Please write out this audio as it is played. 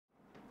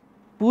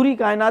پوری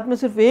کائنات میں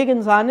صرف ایک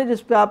انسان ہے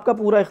جس پہ آپ کا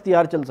پورا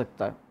اختیار چل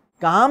سکتا ہے.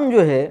 کام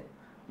جو ہے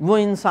وہ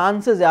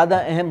انسان سے زیادہ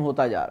اہم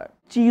ہوتا جا رہا ہے.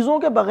 چیزوں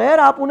کے بغیر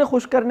آپ انہیں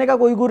خوش کرنے کا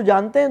کوئی گر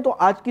جانتے ہیں تو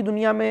آج کی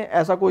دنیا میں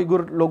ایسا کوئی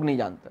گر لوگ نہیں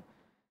جانتے.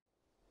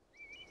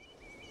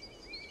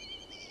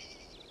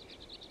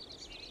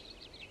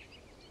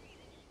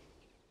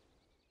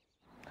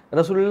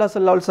 رسول اللہ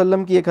صلی اللہ علیہ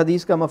وسلم کی ایک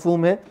حدیث کا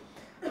مفہوم ہے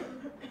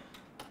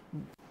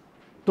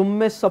تم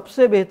میں سب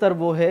سے بہتر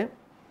وہ ہے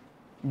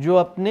جو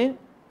اپنے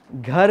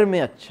گھر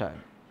میں اچھا ہے.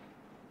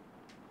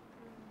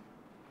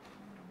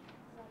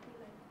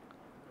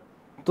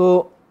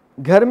 تو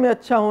گھر میں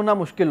اچھا ہونا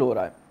مشکل ہو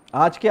رہا ہے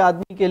آج کے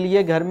آدمی کے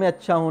لیے. گھر میں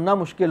اچھا ہونا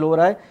مشکل ہو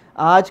رہا ہے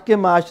آج کے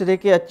معاشرے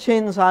کے اچھے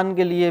انسان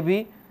کے لیے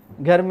بھی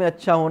گھر میں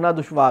اچھا ہونا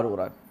دشوار ہو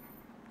رہا ہے.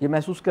 یہ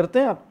محسوس کرتے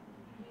ہیں آپ؟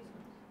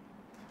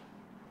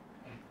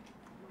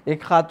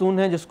 ایک خاتون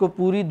ہے جس کو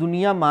پوری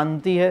دنیا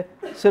مانتی ہے,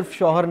 صرف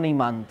شوہر نہیں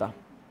مانتا,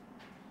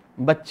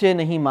 بچے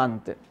نہیں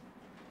مانتے.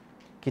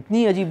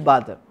 کتنی عجیب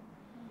بات ہے.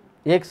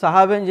 ایک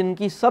صاحب ہیں جن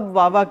کی سب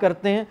واہ واہ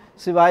کرتے ہیں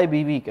سوائے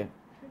بیوی کے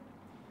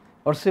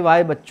اور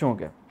سوائے بچوں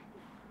کے.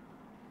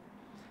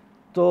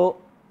 تو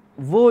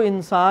وہ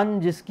انسان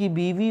جس کی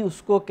بیوی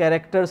اس کو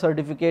کیریکٹر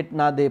سرٹیفکیٹ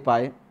نہ دے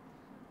پائے,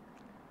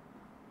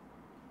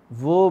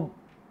 وہ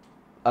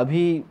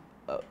ابھی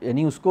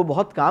یعنی اس کو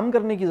بہت کام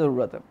کرنے کی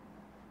ضرورت ہے.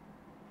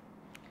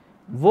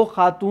 وہ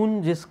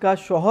خاتون جس کا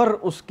شوہر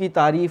اس کی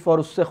تعریف اور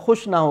اس سے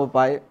خوش نہ ہو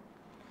پائے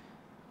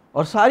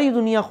اور ساری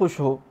دنیا خوش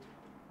ہو,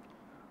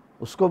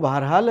 اس کو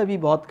بہرحال ابھی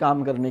بہت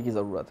کام کرنے کی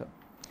ضرورت ہے.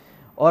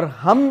 اور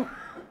ہم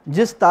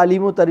جس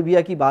تعلیم و تربیہ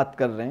کی بات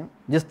کر رہے ہیں,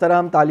 جس طرح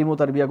ہم تعلیم و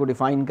تربیہ کو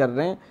ڈیفائن کر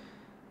رہے ہیں,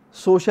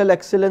 سوشل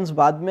ایکسیلنس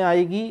بعد میں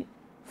آئے گی,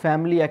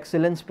 فیملی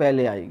ایکسیلنس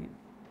پہلے آئے گی.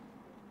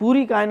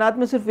 پوری کائنات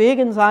میں صرف ایک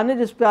انسان ہے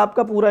جس پہ آپ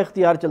کا پورا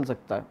اختیار چل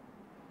سکتا ہے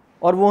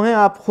اور وہ ہیں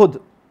آپ خود.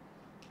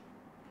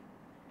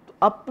 تو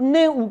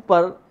اپنے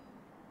اوپر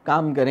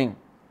کام کریں.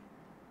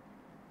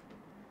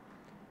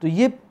 تو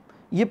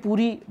یہ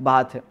پوری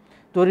بات ہے.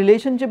 تو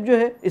ریلیشن شپ جو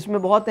ہے اس میں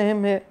بہت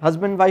اہم ہے,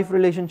 ہسبینڈ وائف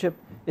ریلیشن شپ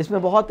اس میں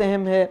بہت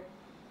اہم ہے,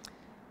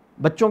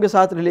 بچوں کے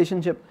ساتھ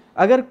ریلیشن شپ.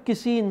 اگر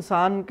کسی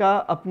انسان کا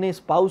اپنے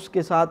اسپاؤس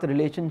کے ساتھ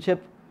ریلیشن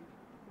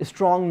شپ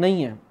اسٹرانگ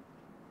نہیں ہے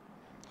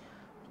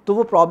تو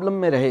وہ پرابلم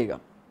میں رہے گا.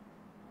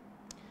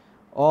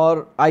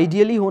 اور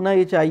آئیڈیلی ہونا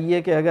یہ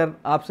چاہیے کہ اگر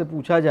آپ سے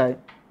پوچھا جائے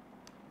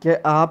کہ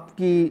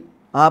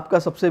آپ کا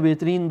سب سے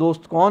بہترین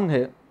دوست کون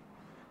ہے,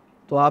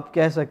 تو آپ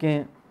کہہ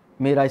سکیں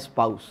میرا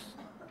اسپاؤس,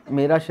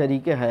 میرا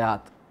شریک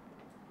حیات.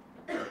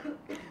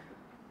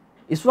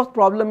 اس وقت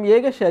پرابلم یہ ہے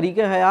کہ شریک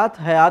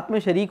حیات میں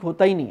شریک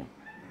ہوتا ہی نہیں ہے,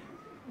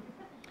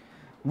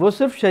 وہ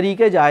صرف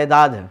شریک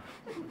جائیداد ہے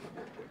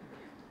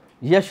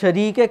یا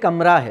شریک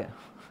کمرہ ہے.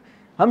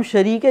 ہم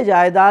شریک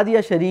جائیداد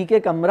یا شریک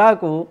کمرہ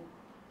کو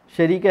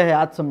شریک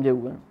حیات سمجھے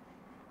ہوئے ہیں.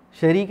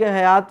 شریک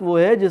حیات وہ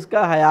ہے جس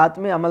کا حیات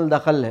میں عمل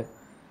دخل ہے.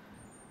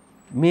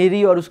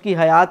 میری اور اس کی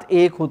حیات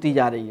ایک ہوتی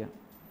جا رہی ہے.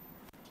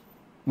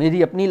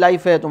 میری اپنی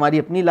لائف ہے, تمہاری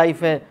اپنی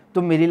لائف ہے,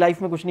 تم میری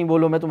لائف میں کچھ نہیں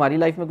بولو, میں تمہاری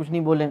لائف میں کچھ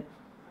نہیں بولیں.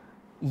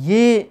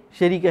 یہ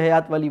شریک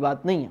حیات والی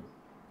بات نہیں ہے.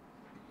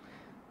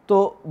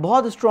 تو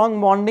بہت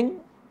اسٹرانگ بانڈنگ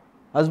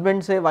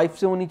ہسبینڈ سے وائف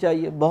سے ہونی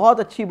چاہیے, بہت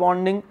اچھی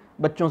بانڈنگ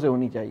بچوں سے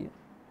ہونی چاہیے.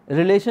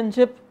 ریلیشن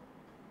شپ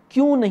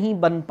کیوں نہیں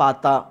بن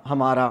پاتا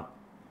ہمارا,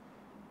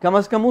 کم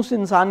از کم اس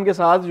انسان کے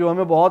ساتھ جو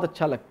ہمیں بہت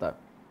اچھا لگتا ہے؟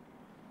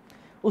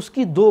 اس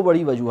کی دو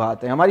بڑی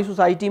وجوہات ہیں. ہماری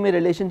سوسائٹی میں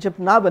ریلیشن شپ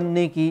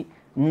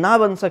نہ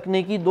بن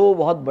سکنے کی دو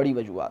بہت بڑی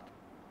وجوہات.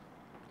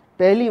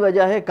 پہلی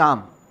وجہ ہے کام.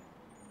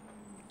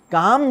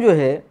 کام جو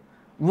ہے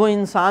وہ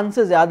انسان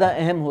سے زیادہ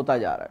اہم ہوتا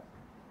جا رہا ہے.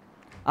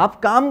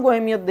 آپ کام کو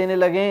اہمیت دینے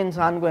لگے,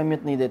 انسان کو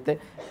اہمیت نہیں دیتے.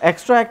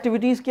 ایکسٹرا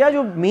ایکٹیویٹیز کیا,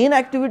 جو مین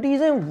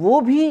ایکٹیویٹیز ہیں وہ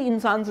بھی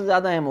انسان سے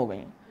زیادہ اہم ہو گئی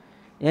ہیں.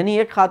 یعنی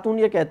ایک خاتون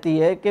یہ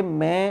کہتی ہے کہ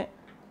میں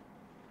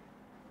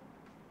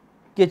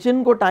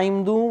کچن کو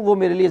ٹائم دوں وہ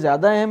میرے لیے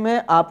زیادہ اہم ہے,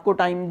 آپ کو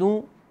ٹائم دوں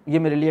یہ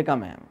میرے لیے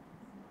کم اہم ہے.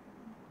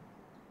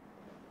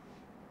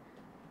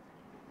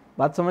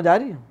 بات سمجھ آ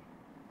رہی ہے؟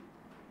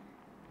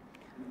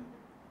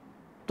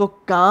 تو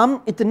کام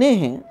اتنے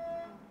ہیں,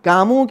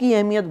 کاموں کی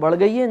اہمیت بڑھ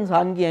گئی ہے,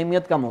 انسان کی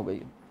اہمیت کم ہو گئی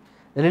ہے.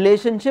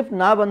 ریلیشن شپ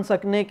نہ بن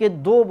سکنے کے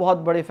دو بہت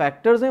بڑے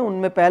فیکٹرز ہیں. ان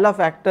میں پہلا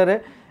فیکٹر ہے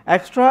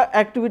ایکسٹرا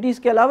ایکٹیویٹیز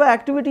کے علاوہ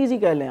ایکٹیویٹیز ہی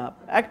کہہ لیں آپ,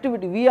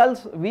 activity.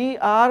 We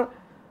are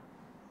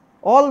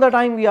all the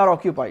time we are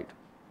occupied.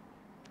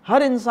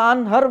 ہر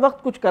انسان ہر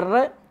وقت کچھ کر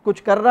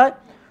رہا ہے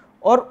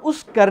اور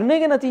اس کرنے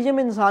کے نتیجے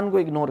میں انسان کو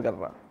اگنور کر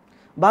رہا ہے.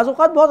 بعض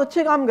اوقات بہت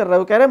اچھے کام کر رہا ہے,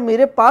 وہ کہہ رہا ہے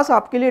میرے پاس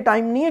آپ کے لیے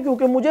ٹائم نہیں ہے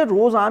کیونکہ مجھے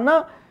روزانہ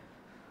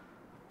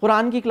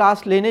قرآن کی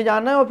کلاس لینے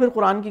جانا ہے اور پھر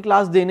قرآن کی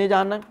کلاس دینے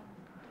جانا ہے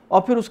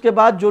اور پھر اس کے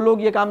بعد جو لوگ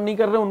یہ کام نہیں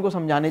کر رہے ان کو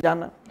سمجھانے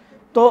جانا ہے.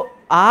 تو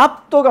آپ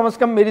تو کم از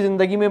کم میری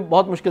زندگی میں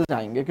بہت مشکل سے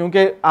آئیں گے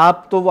کیونکہ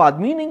آپ تو وہ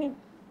آدمی ہی نہیں ہیں.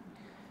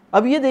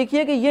 اب یہ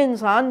دیکھیے کہ یہ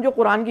انسان جو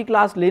قرآن کی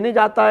کلاس لینے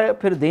جاتا ہے,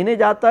 پھر دینے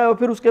جاتا ہے اور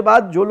پھر اس کے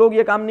بعد جو لوگ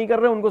یہ کام نہیں کر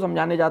رہے ان کو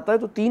سمجھانے جاتا ہے,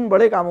 تو تین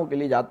بڑے کاموں کے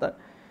لیے جاتا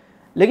ہے.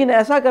 لیکن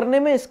ایسا کرنے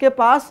میں اس کے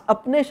پاس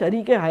اپنے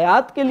شریک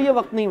حیات کے لیے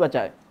وقت نہیں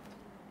بچا ہے.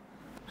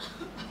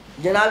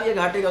 جناب یہ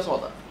گھاٹے کا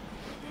سودا,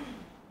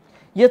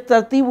 یہ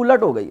ترتیب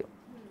الٹ ہو گئی ہے.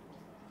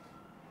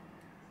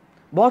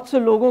 بہت سے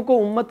لوگوں کو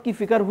امت کی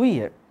فکر ہوئی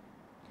ہے،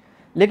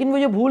 لیکن وہ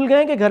یہ بھول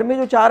گئے کہ گھر میں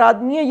جو 4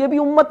 آدمی ہیں یہ بھی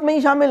امت میں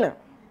ہی شامل ہیں.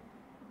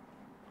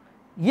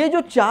 یہ جو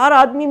 4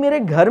 آدمی میرے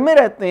گھر میں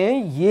رہتے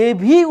ہیں یہ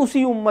بھی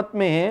اسی امت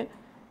میں ہیں،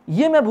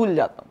 یہ میں بھول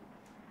جاتا ہوں.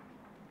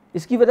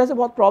 اس کی وجہ سے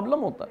بہت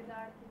پرابلم ہوتا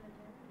ہے.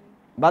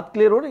 بات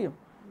کلیئر ہو رہی ہے؟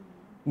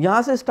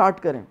 یہاں سے سٹارٹ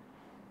کریں،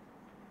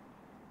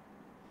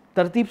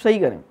 ترتیب صحیح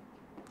کریں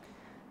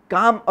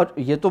کام. اور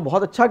یہ تو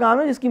بہت اچھا کام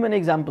ہے جس کی میں نے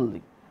اگزامپل دی.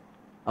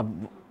 اب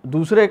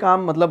دوسرے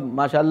کام مطلب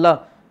ماشاءاللہ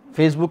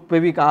فیس بک پہ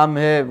بھی کام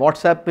ہے،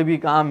 واٹس ایپ پہ بھی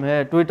کام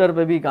ہے، ٹویٹر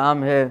پہ بھی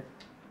کام ہے،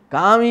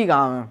 کام ہی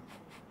کام ہے.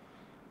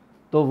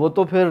 تو وہ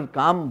تو پھر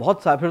کام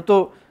بہت سا، پھر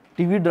تو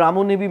ٹی وی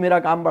ڈراموں نے بھی میرا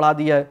کام بڑھا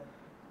دیا ہے،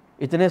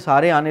 اتنے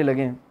سارے آنے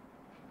لگے ہیں.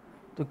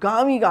 تو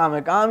کام ہی کام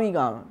ہے، کام ہی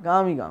کام ہے،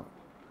 کام ہی کام.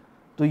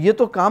 تو یہ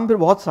تو کام پھر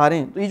بہت سارے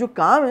ہیں. تو یہ جو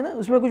کام ہے نا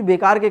اس میں کچھ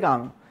بیکار کے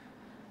کام ہیں.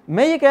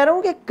 میں یہ کہہ رہا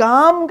ہوں کہ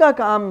کام کا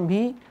کام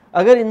بھی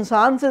اگر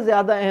انسان سے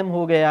زیادہ اہم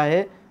ہو گیا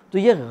ہے تو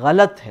یہ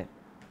غلط ہے.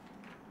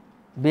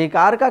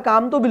 بیکار کا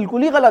کام تو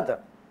بالکل ہی غلط ہے.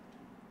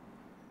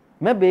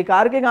 میں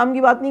بیکار کے کام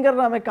کی بات نہیں کر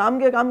رہا، میں کام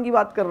کے کام کی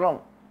بات کر رہا ہوں.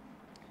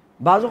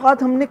 بعض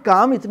اوقات ہم نے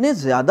کام اتنے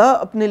زیادہ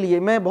اپنے لیے،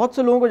 میں بہت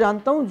سے لوگوں کو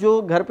جانتا ہوں جو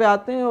گھر پہ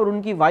آتے ہیں اور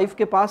ان کی وائف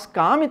کے پاس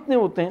کام اتنے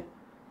ہوتے ہیں،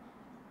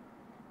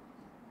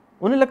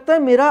 انہیں لگتا ہے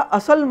میرا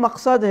اصل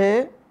مقصد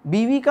ہے،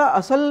 بیوی کا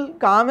اصل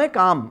کام ہے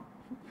کام.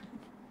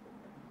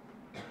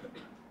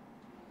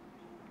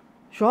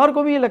 شوہر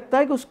کو بھی یہ لگتا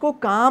ہے کہ اس کو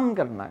کام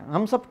کرنا ہے.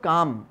 ہم سب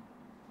کام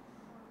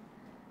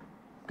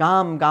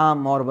کام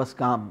کام اور بس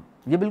کام.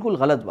 یہ بالکل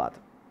غلط بات ہے.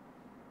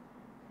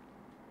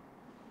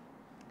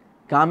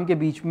 کام کے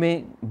بیچ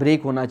میں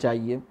بریک ہونا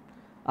چاہیے.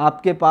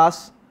 آپ کے پاس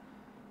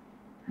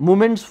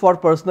مومنٹس فار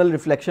پرسنل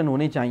ریفلیکشن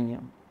ہونے چاہیے.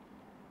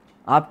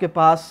 آپ کے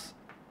پاس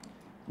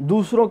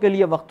دوسروں کے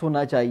لیے وقت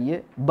ہونا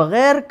چاہیے.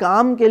 بغیر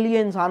کام کے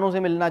لیے انسانوں سے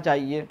ملنا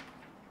چاہیے،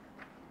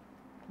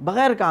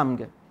 بغیر کام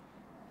کے.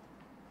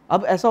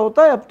 اب ایسا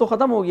ہوتا ہے، اب تو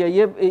ختم ہو گیا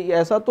یہ.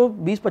 ایسا تو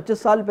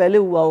 20-25 سال پہلے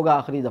ہوا ہوگا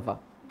آخری دفعہ.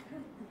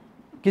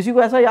 کسی کو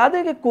ایسا یاد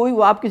ہے کہ کوئی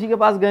آپ کسی کے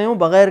پاس گئے ہوں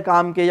بغیر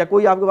کام کے، یا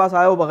کوئی آپ کے پاس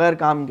آیا ہو بغیر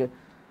کام کے؟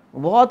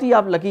 بہت ہی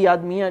آپ لکی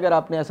آدمی ہیں اگر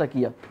آپ نے ایسا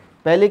کیا.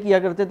 پہلے کیا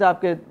کرتے تھے آپ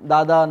کے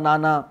دادا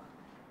نانا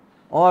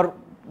اور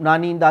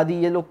نانی دادی،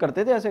 یہ لوگ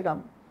کرتے تھے ایسے کام.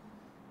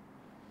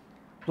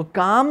 تو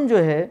کام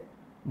جو ہے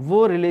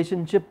وہ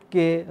ریلیشن شپ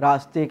کے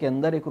راستے کے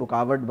اندر ایک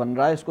رکاوٹ بن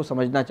رہا ہے. اس کو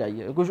سمجھنا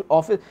چاہیے. کچھ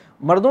آفس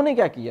مردوں نے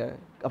کیا کیا ہے،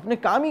 اپنے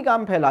کام ہی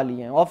کام پھیلا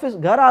لیے ہیں.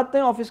 آفس گھر آتے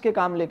ہیں، آفس کے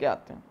کام لے کے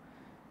آتے ہیں.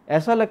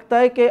 ایسا لگتا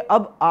ہے کہ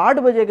اب 8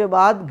 بجے کے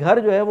بعد گھر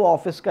جو ہے وہ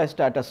آفس کا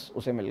اسٹیٹس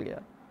اسے مل گیا.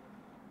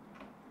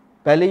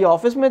 پہلے یہ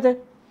آفس میں تھے،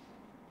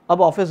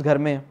 اب آفس گھر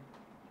میں ہے.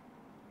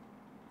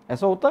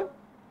 ایسا ہوتا ہے،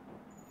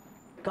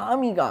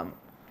 کام ہی کام.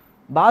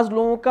 بعض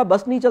لوگوں کا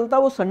بس نہیں چلتا،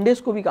 وہ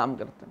سنڈیز کو بھی کام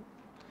کرتے ہیں.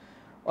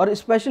 اور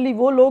اسپیشلی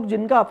وہ لوگ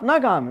جن کا اپنا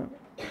کام ہے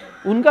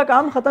ان کا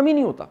کام ختم ہی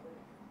نہیں ہوتا.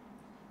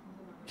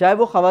 چاہے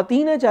وہ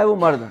خواتین ہیں چاہے وہ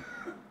مرد ہیں،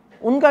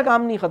 ان کا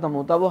کام نہیں ختم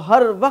ہوتا. وہ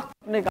ہر وقت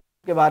اپنے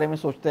کام کے بارے میں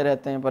سوچتے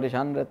رہتے ہیں،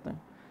 پریشان رہتے ہیں.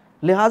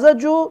 لہٰذا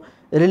جو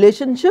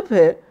ریلیشن شپ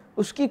ہے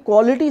اس کی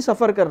کوالٹی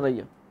سفر کر رہی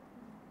ہے.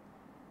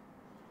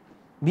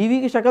 بیوی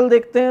کی شکل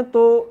دیکھتے ہیں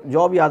تو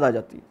جاب یاد آ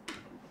جاتی ہے.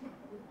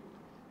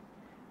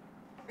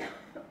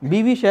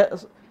 بیوی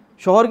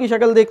شوہر کی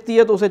شکل دیکھتی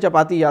ہے تو اسے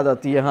چپاتی یاد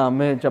آتی ہے. ہاں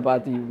میں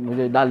چپاتی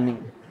مجھے ڈالنی.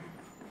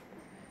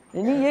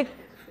 یعنی یہ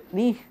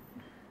نہیں،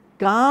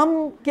 کام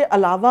کے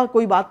علاوہ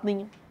کوئی بات نہیں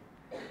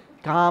ہے.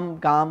 کام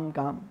کام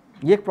کام،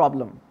 یہ ایک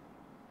پرابلم.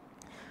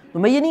 تو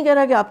میں یہ نہیں کہہ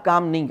رہا کہ آپ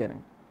کام نہیں کریں،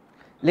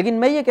 لیکن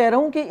میں یہ کہہ رہا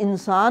ہوں کہ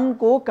انسان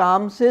کو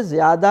کام سے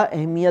زیادہ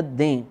اہمیت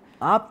دیں.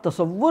 آپ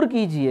تصور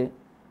کیجئے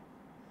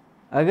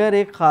اگر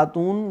ایک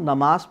خاتون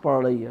نماز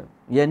پڑھ رہی ہے،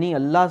 یعنی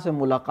اللہ سے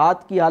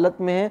ملاقات کی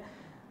حالت میں ہے،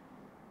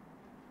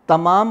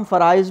 تمام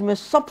فرائض میں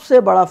سب سے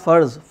بڑا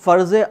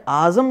فرض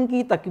اعظم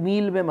کی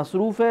تکمیل میں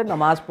مصروف ہے،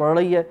 نماز پڑھ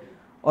رہی ہے،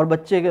 اور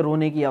بچے کے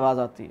رونے کی آواز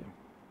آتی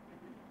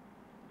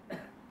ہے.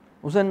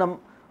 اسے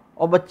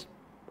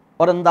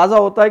اور اندازہ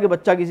ہوتا ہے کہ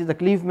بچہ کسی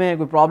تکلیف میں ہے،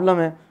 کوئی پرابلم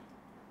ہے.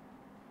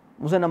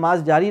 اسے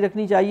نماز جاری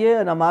رکھنی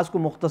چاہیے، نماز کو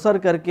مختصر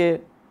کر کے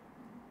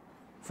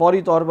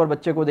فوری طور پر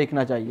بچے کو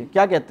دیکھنا چاہیے.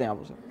 کیا کہتے ہیں آپ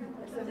اسے؟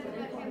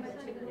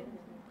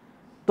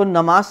 تو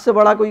نماز سے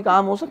بڑا کوئی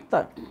کام ہو سکتا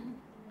ہے؟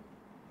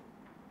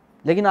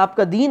 لیکن آپ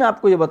کا دین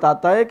آپ کو یہ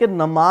بتاتا ہے کہ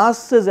نماز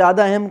سے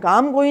زیادہ اہم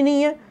کام کوئی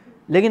نہیں ہے.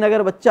 لیکن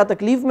اگر بچہ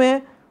تکلیف میں ہے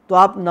تو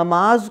آپ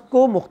نماز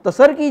کو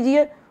مختصر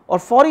کیجئے اور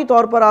فوری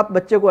طور پر آپ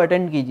بچے کو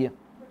اٹینڈ کیجئے.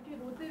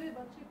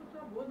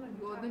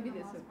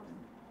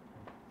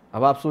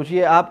 اب آپ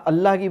سوچئے، آپ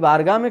اللہ کی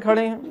بارگاہ میں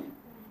کھڑے ہیں،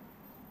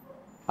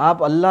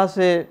 آپ اللہ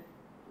سے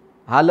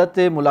حالت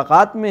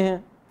ملاقات میں ہیں،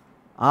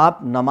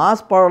 آپ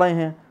نماز پڑھ رہے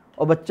ہیں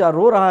اور بچہ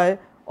رو رہا ہے،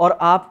 اور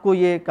آپ کو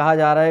یہ کہا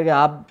جا رہا ہے کہ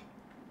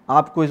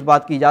آپ کو اس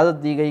بات کی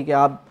اجازت دی گئی کہ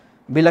آپ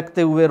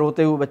بلکتے ہوئے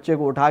روتے ہوئے بچے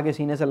کو اٹھا کے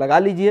سینے سے لگا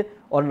لیجئے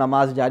اور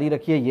نماز جاری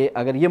رکھیے. یہ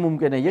اگر یہ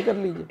ممکن ہے یہ کر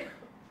لیجئے.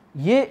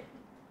 یہ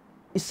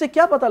اس سے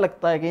کیا پتہ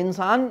لگتا ہے کہ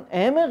انسان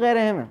اہم ہے غیر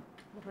اہم ہے؟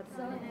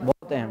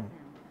 بہت اہم.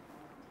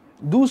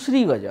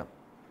 دوسری وجہ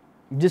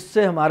جس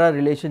سے ہمارا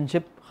ریلیشن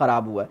شپ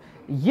خراب ہوا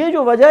ہے، یہ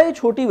جو وجہ ہے یہ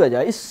چھوٹی وجہ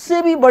ہے، اس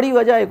سے بھی بڑی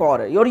وجہ ایک اور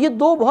ہے، اور یہ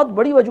دو بہت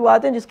بڑی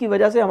وجوہات ہیں جس کی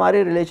وجہ سے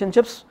ہمارے ریلیشن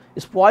شپس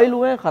اسپوائل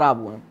ہوئے ہیں، خراب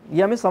ہوئے ہیں،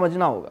 یہ ہمیں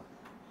سمجھنا ہوگا۔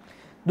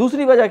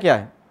 دوسری وجہ کیا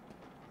ہے؟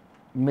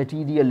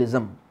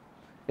 Materialism.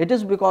 It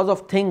is because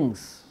of things.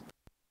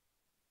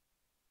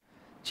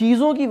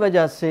 چیزوں کی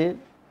وجہ سے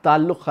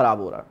تعلق خراب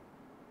ہو رہا ہے.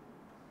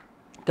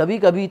 کبھی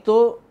کبھی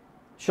تو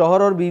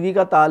شوہر اور بیوی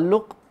کا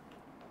تعلق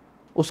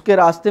اس کے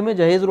راستے میں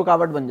جہیز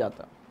رکاوٹ بن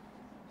جاتا ہے.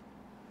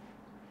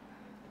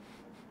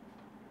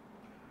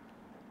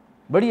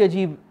 بڑی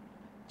عجیب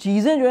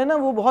چیزیں جو ہے نا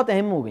وہ بہت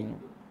اہم ہو گئی ہیں.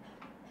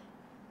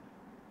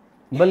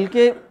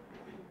 بلکہ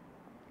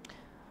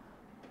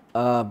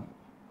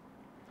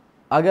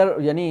اگر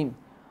یعنی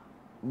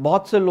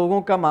بہت سے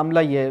لوگوں کا معاملہ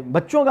یہ ہے،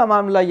 بچوں کا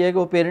معاملہ یہ ہے کہ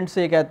وہ پیرنٹس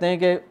سے یہ کہتے ہیں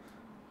کہ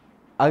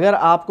اگر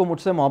آپ کو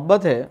مجھ سے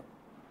محبت ہے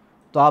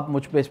تو آپ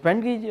مجھ پہ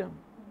اسپینڈ کیجیے.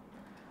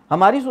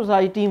 ہماری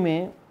سوسائٹی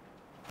میں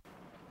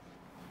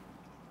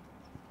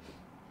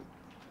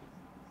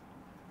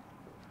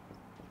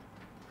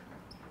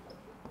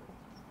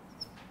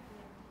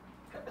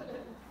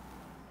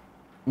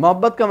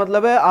محبت کا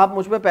مطلب ہے آپ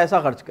مجھ پہ پیسہ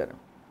خرچ کریں.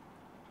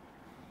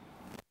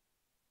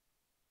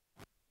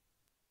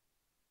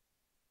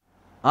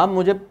 آپ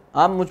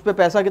مجھ پہ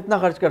پیسہ کتنا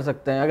خرچ کر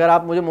سکتے ہیں؟ اگر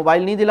آپ مجھے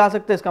موبائل نہیں دلا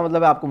سکتے اس کا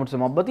مطلب ہے آپ کو مجھ سے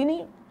محبت ہی نہیں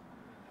ہے.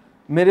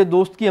 میرے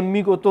دوست کی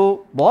امی کو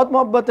تو بہت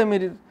محبت ہے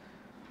میری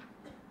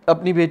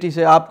اپنی بیٹی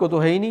سے، آپ کو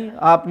تو ہے ہی نہیں.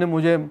 آپ نے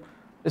مجھے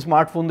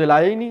اسمارٹ فون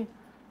دلایا ہی نہیں.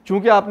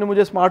 چونکہ آپ نے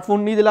مجھے اسمارٹ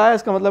فون نہیں دلایا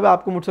اس کا مطلب ہے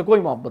آپ کو مجھ سے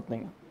کوئی محبت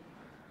نہیں ہے.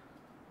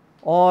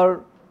 اور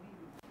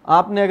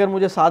آپ نے اگر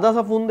مجھے سادہ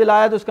سا فون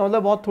دلایا تو اس کا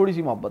مطلب بہت تھوڑی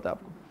سی محبت ہے آپ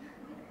کو.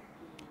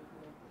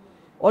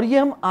 اور یہ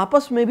ہم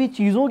آپس میں بھی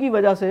چیزوں کی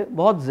وجہ سے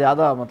بہت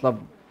زیادہ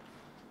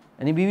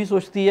یعنی بیوی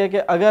سوچتی ہے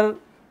کہ اگر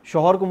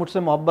شوہر کو مجھ سے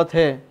محبت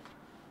ہے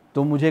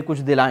تو مجھے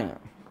کچھ دلائیں.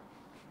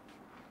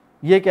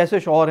 یہ کیسے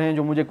شوہر ہیں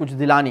جو مجھے کچھ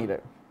دلا نہیں رہے؟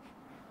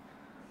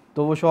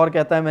 تو وہ شوہر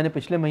کہتا ہے میں نے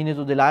پچھلے مہینے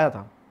تو دلایا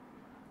تھا.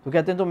 تو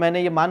کہتے ہیں تو میں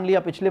نے یہ مان لیا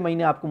پچھلے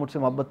مہینے آپ کو مجھ سے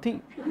محبت تھی،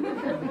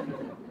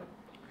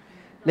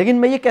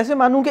 لیکن میں یہ کیسے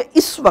مانوں کہ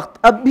اس وقت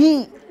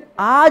ابھی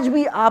آج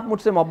بھی آپ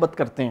مجھ سے محبت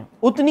کرتے ہیں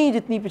اتنی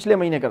جتنی پچھلے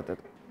مہینے کرتے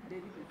تھے؟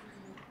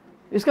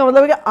 اس کا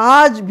مطلب ہے کہ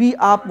آج بھی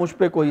آپ مجھ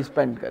پہ کوئی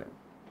اسپینڈ کریں.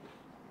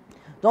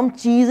 تو ہم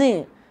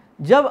چیزیں،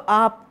 جب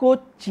آپ کو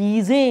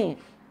چیزیں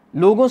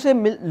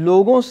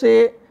لوگوں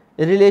سے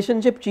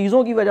ریلیشن شپ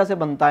چیزوں کی وجہ سے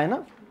بنتا ہے نا،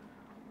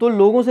 تو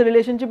لوگوں سے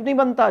ریلیشن شپ نہیں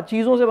بنتا،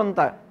 چیزوں سے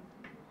بنتا ہے.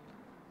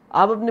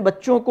 آپ اپنے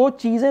بچوں کو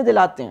چیزیں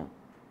دلاتے ہیں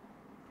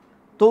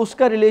تو اس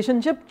کا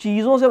ریلیشن شپ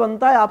چیزوں سے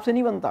بنتا ہے، آپ سے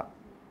نہیں بنتا.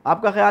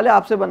 آپ کا خیال ہے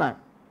آپ سے بنا ہے.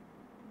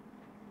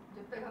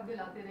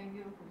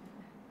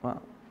 ہاں،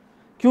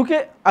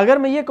 کیونکہ اگر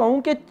میں یہ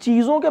کہوں کہ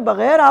چیزوں کے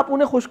بغیر آپ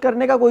انہیں خوش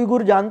کرنے کا کوئی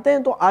گر جانتے ہیں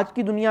تو آج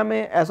کی دنیا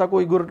میں ایسا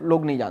کوئی گر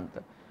لوگ نہیں جانتے.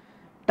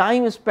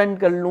 ٹائم اسپینڈ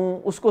کر لوں،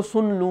 اس کو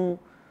سن لوں،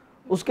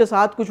 اس کے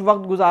ساتھ کچھ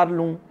وقت گزار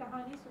لوں،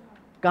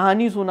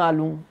 کہانی سنا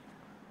لوں،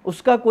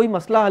 اس کا کوئی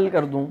مسئلہ حل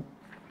کر دوں،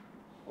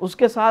 اس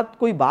کے ساتھ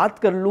کوئی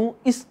بات کر لوں،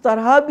 اس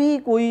طرح بھی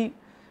کوئی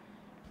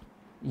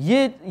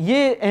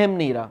یہ اہم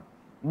نہیں رہا.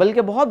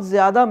 بلکہ بہت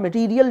زیادہ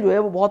میٹیریل جو ہے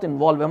وہ بہت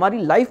انوالو ہے، ہماری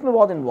لائف میں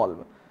بہت انوالو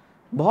ہے.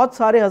 بہت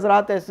سارے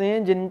حضرات ایسے ہیں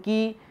جن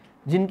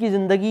کی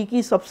زندگی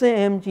کی سب سے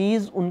اہم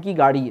چیز ان کی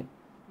گاڑی ہے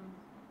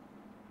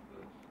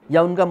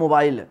یا ان کا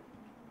موبائل ہے.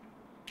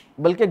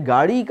 بلکہ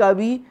گاڑی کا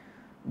بھی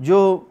جو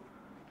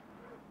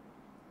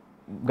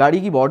گاڑی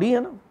کی باڈی ہے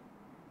نا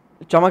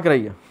چمک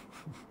رہی ہے،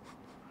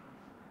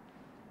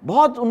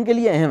 بہت ان کے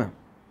لیے اہم ہے.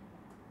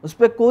 اس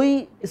پہ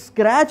کوئی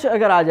اسکریچ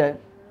اگر آ جائے،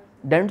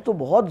 ڈینٹ تو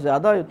بہت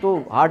زیادہ ہے تو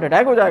ہارٹ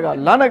اٹیک ہو جائے گا.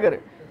 اللہ نہ کرے،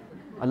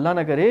 اللہ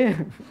نہ کرے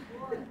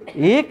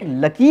ایک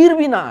لکیر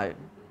بھی نہ آئے،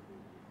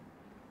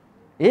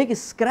 ایک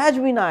اسکریچ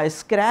بھی نہ آئے.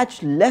 اسکریچ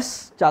لیس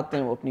چاہتے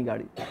ہیں وہ اپنی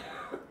گاڑی.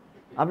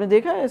 آپ نے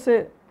دیکھا ہے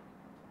ایسے؟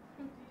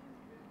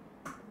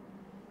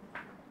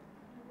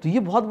 تو یہ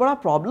بہت بڑا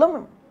پرابلم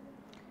ہے.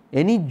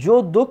 یعنی جو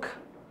دکھ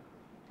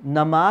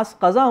نماز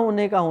قضا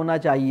ہونے کا ہونا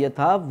چاہیے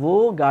تھا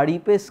وہ گاڑی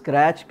پہ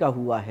اسکریچ کا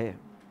ہوا ہے.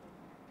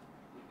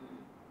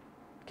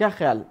 کیا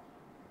خیال؟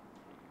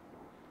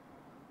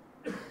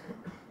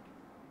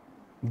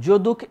 جو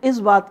دکھ اس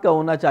بات کا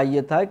ہونا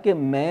چاہیے تھا کہ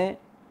میں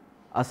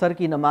عصر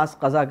کی نماز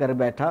قضا کر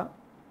بیٹھا،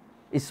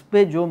 اس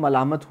پہ جو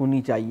ملامت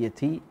ہونی چاہیے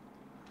تھی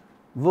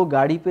وہ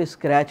گاڑی پہ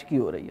اسکریچ کی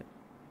ہو رہی ہے.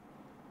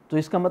 تو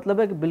اس کا مطلب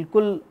ہے کہ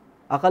بالکل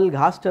عقل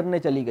گھاس چرنے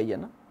چلی گئی ہے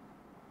نا.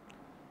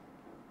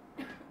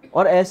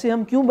 اور ایسے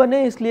ہم کیوں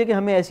بنے؟ اس لیے کہ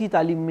ہمیں ایسی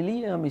تعلیم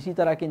ملی ہے، ہم اسی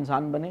طرح کے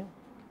انسان بنے.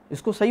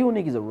 اس کو صحیح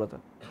ہونے کی ضرورت ہے.